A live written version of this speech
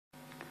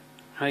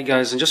Hi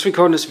guys, I'm just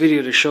recording this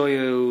video to show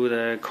you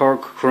the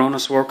KORG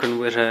KRONOS working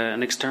with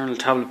an external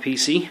tablet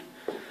PC.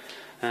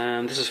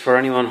 This is for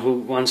anyone who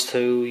wants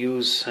to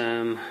use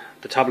the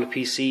tablet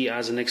PC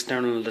as an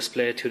external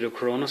display to the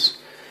KRONOS.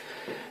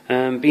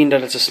 Being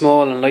that it's a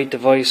small and light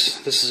device,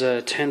 this is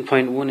a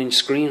 10.1 inch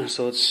screen,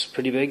 so it's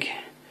pretty big.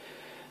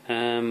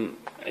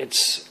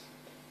 It's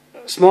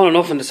small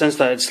enough in the sense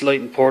that it's light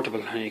and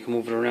portable and you can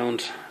move it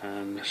around,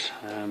 and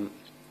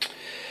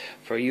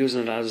for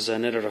using it as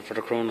an editor for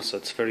the KRONOS,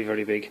 it's very,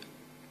 very big.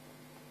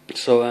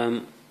 So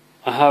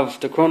I have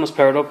the KRONOS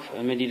paired up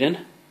and MIDI'd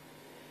in.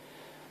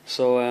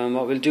 So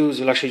what we'll do is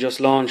we'll actually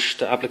just launch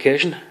the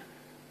application.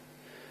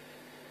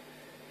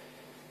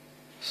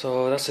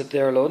 So that's it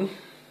there loading.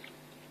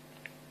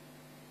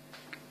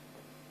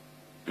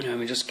 And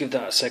we just give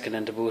that a second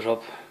then to boot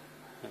up.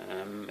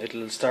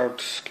 It'll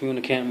start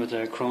communicating with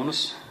the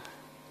KRONOS,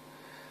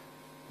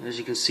 as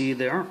you can see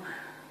there.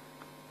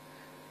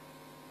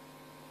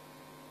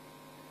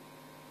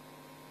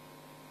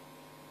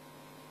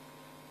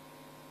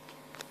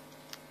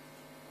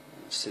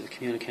 Still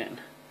communicating.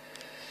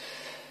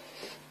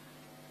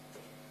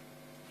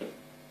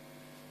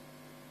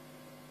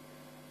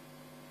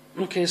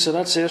 Okay, so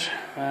that's it.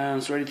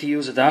 It's ready to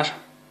use at that.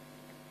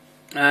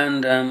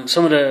 And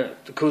some of the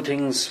cool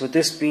things with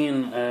this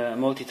being a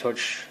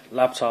multi-touch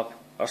laptop,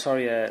 or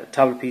sorry, a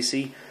tablet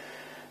PC,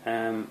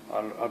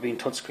 or being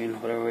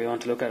touchscreen, whatever you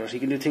want to look at it, you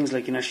can do things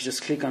like you can actually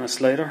just click on a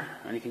slider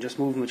and you can just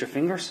move them with your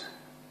fingers.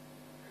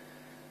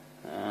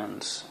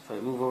 And if I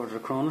move over to the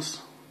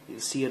KRONOS, you'll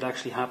see it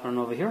actually happening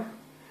over here.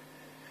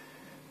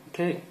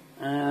 Okay,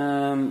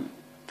 the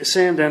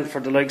same then for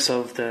the likes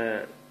of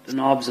the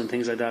knobs and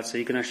things like that, so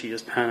you can actually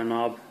just pan a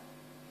knob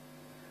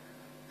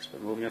just by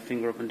moving your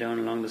finger up and down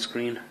along the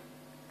screen.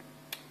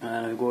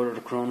 And if you go over to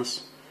the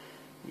KRONOS,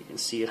 you can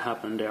see it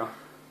happening there.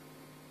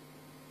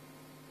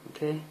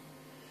 Okay,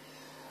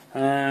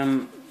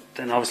 then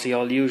obviously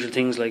all the usual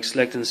things like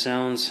selecting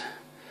sounds,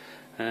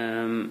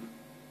 loading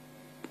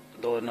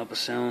up a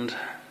sound.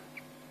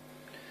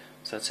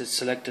 So that's it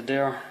selected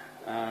there,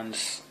 and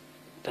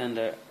then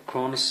the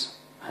KRONOS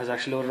has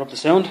actually loaded up the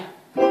sound.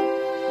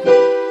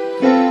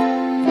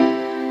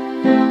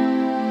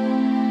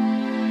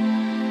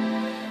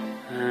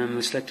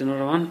 We select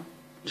another one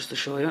just to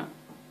show you.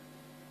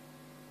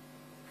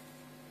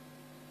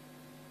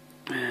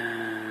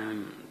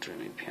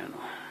 Dreaming piano.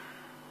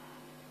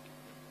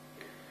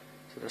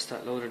 So that's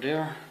that loaded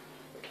there,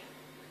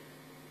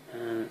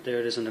 and there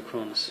it is in the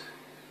KRONOS.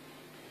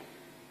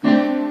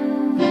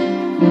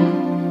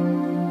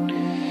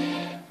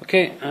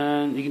 Okay,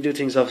 and you can do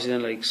things obviously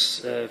then like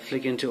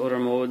flick into other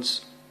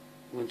modes,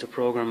 go into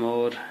program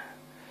mode,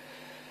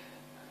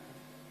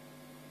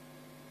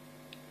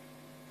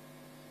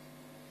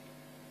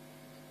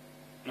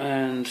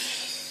 and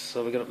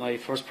so we got my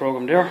first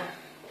program there.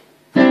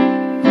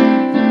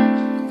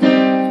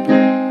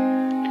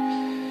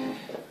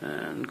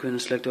 And go in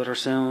and select other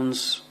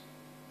sounds.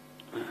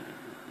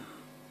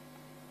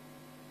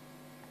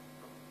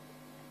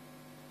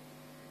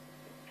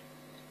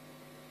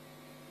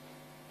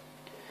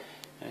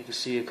 You can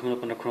see it coming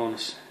up on the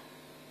KRONOS.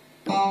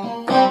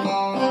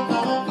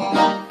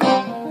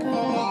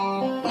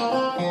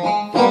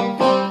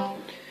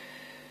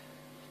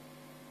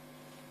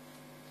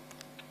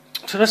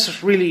 So that's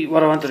just really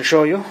what I wanted to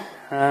show you.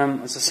 As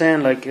I was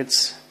saying, like I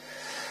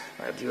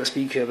have the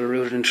USB cable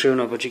routed in through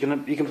now, but you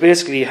can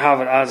basically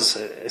have it as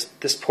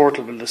this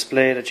portable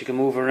display that you can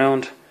move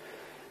around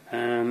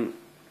and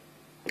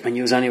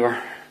use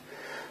anywhere.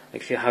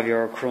 Like if you have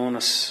your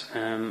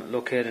KRONOS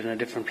located in a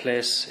different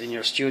place in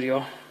your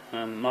studio,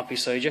 not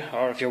beside you,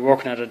 or if you're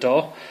working at a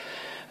DAW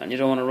and you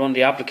don't want to run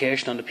the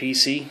application on the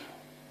PC,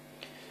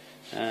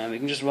 you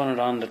can just run it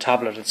on the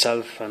tablet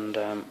itself and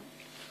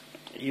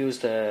use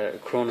the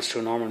KRONOS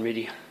through a normal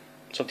MIDI.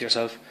 It's up to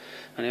yourself.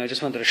 Anyway, I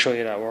just wanted to show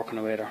you that working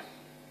away there.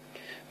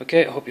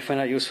 Okay, I hope you find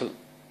that useful.